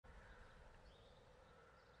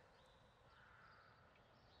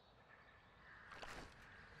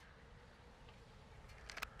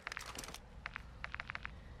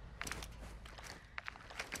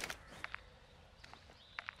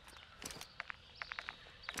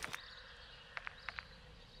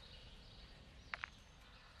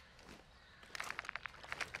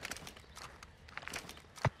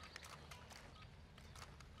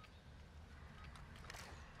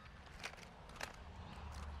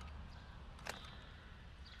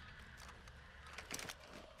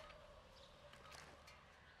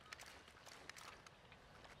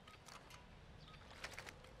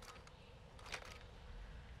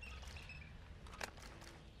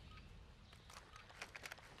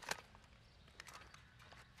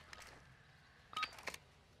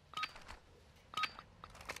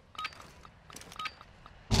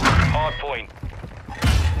point.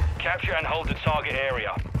 Capture and hold the target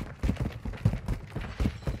area.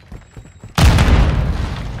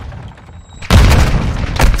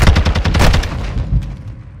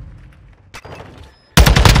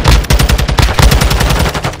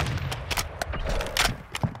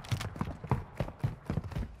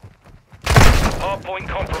 Hardpoint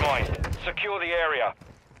compromised. Secure the area.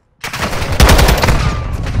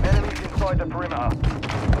 Enemies inside the perimeter.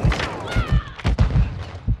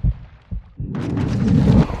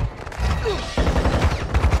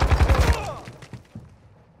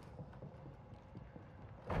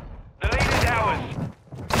 The lead is ours.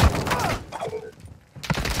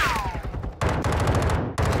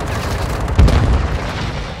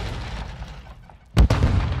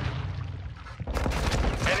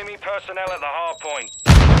 Enemy personnel at the hard point.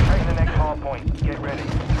 Take the next hard point. Get ready.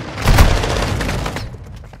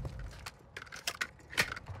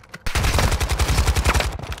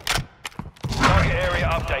 Target area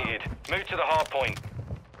updated. Move to the hard point.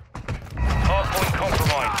 Hard point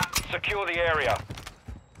compromised. Secure the area.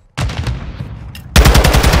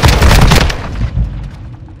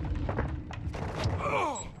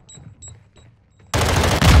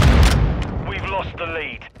 We've lost the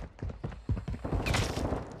lead.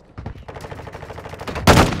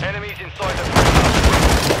 Enemies inside the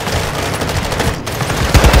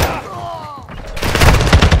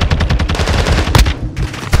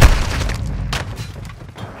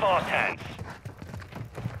fast hands.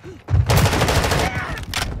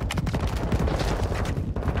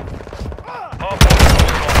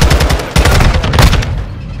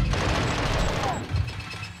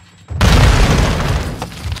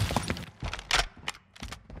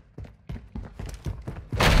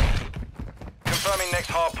 Confirming next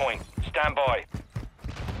hard point. Stand by.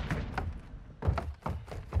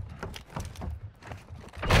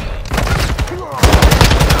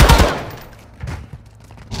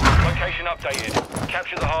 Location updated.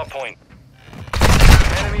 Capture the hard point.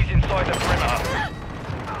 Enemies inside the perimeter.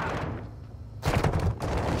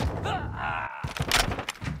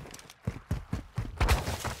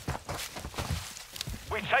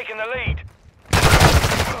 We've taken the lead.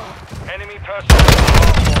 Enemy personnel.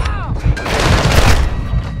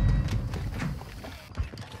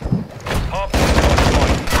 Hardpoint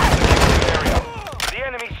compromised. Secure the area. The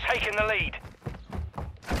enemy's taken the lead.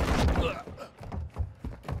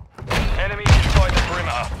 Enemies inside the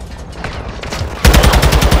perimeter.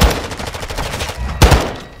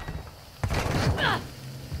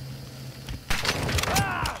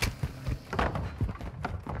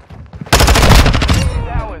 It's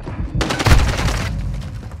ours.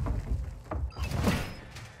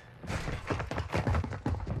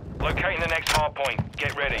 Locating the next hard point.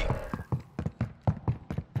 Get ready.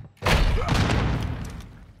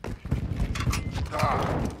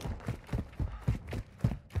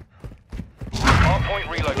 Hardpoint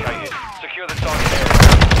relocated. Secure the target area.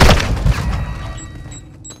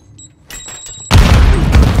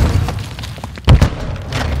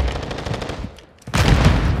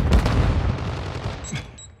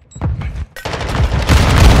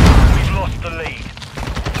 We've lost the lead.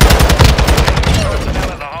 Personnel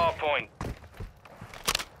at the hardpoint.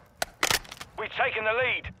 We've taken the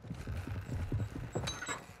lead.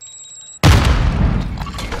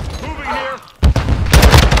 Moving here.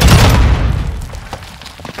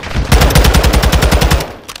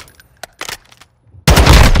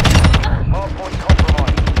 Hardpoint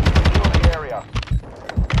compromised. Secure the area.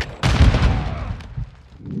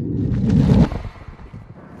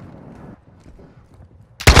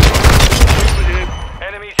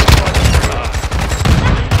 Enemies inside the perimeter.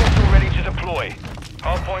 Missile ready to deploy.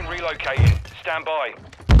 Hardpoint relocating. Stand by.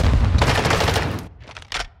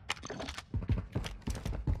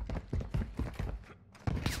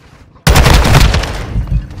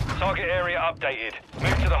 Target area updated.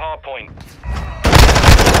 Move to the hard point.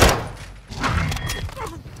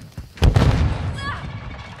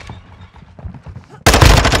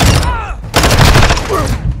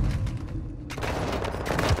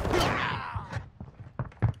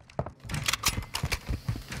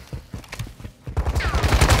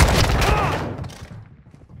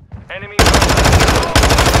 Enemy.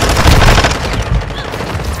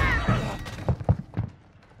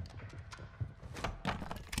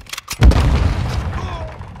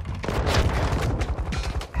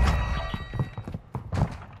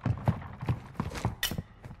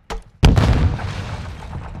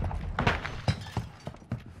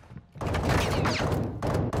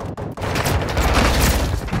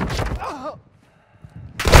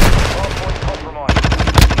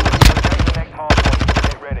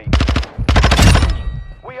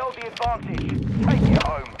 Advantage. Take it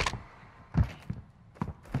home.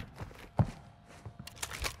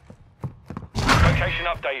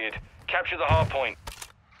 updated. Capture the hard point.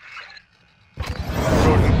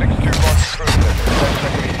 Jordan 6-2 launch cruiser.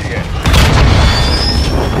 10-second ETA.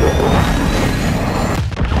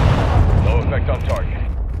 Low effect on target.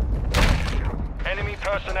 Enemy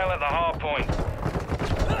personnel at the hard point.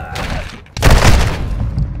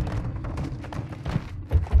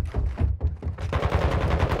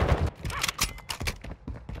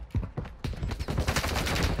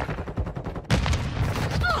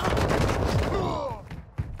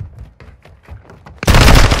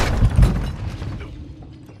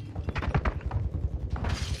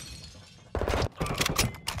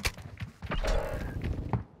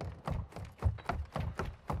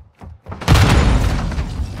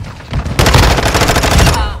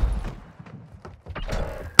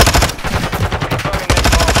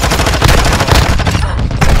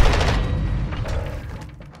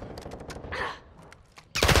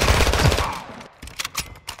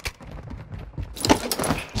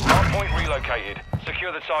 Located.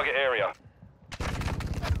 Secure the target area.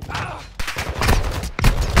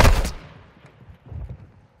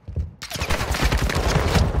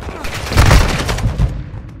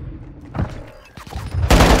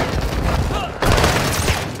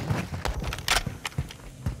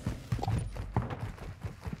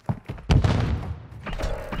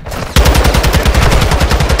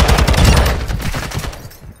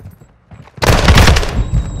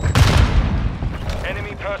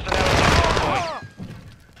 Enemy personnel.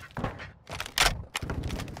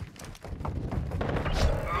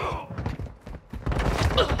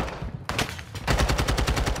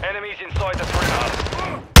 Enemies inside the perimeter.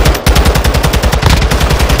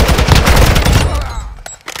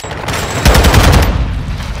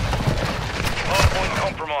 Hardpoint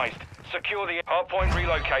compromised. Secure the hardpoint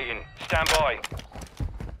relocating. Stand by.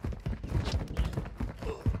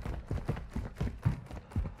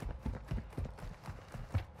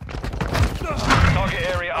 Target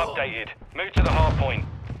area updated. Move to the hardpoint.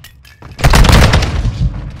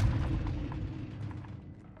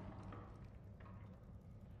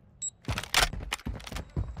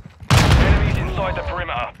 Inside the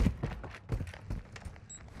perimeter.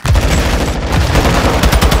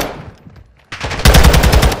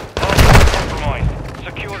 Hardpoint compromised.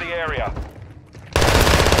 Secure the area.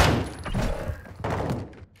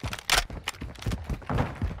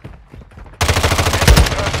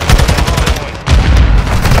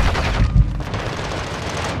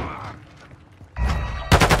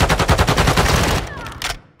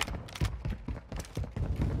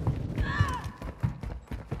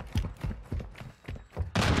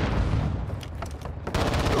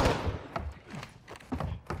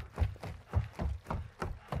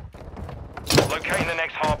 Locating the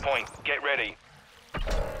next hard point. Get ready.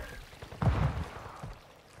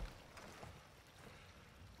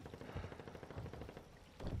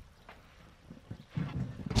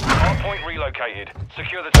 Hard point relocated.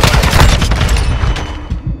 Secure the target.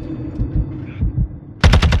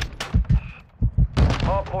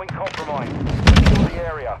 Hard point compromised. Secure the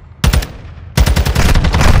area.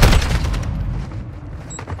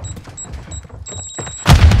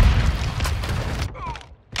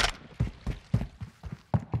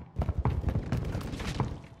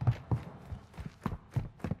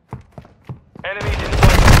 Enemies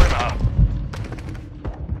inside the perimeter.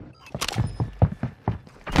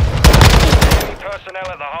 Enemy personnel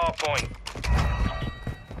at the hard point.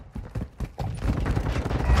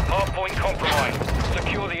 Hard point compromised.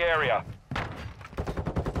 Secure the area.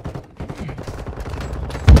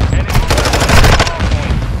 Enemy personnel at the hard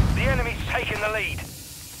point. The enemy's taking the lead.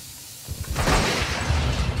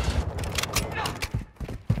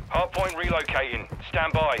 Hard point relocating.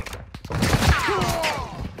 Stand by.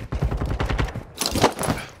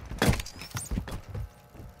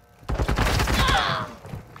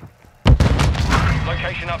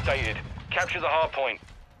 Location updated. Capture the hard point.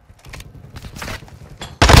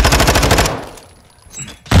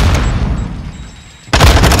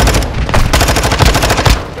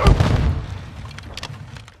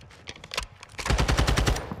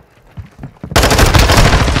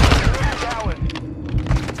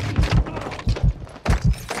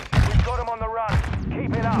 We've got him on the run.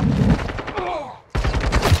 Keep it up.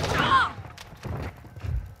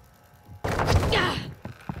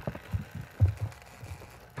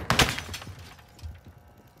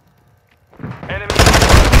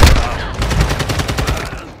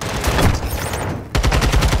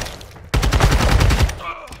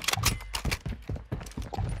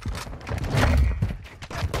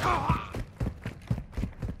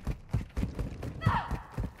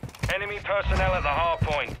 Enemy personnel at the hard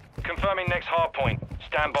point. Confirming next hard point.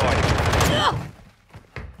 Stand by.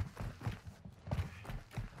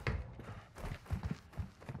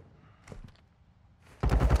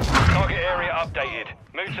 updated.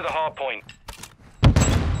 Move to the hard point.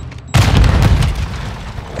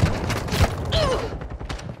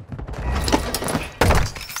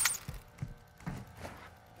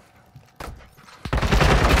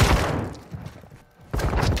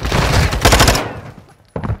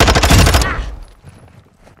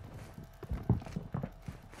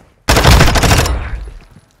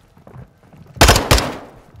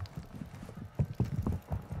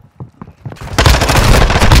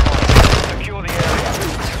 Secure the area.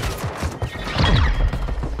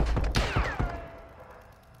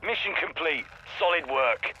 Mission complete. Solid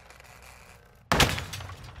work.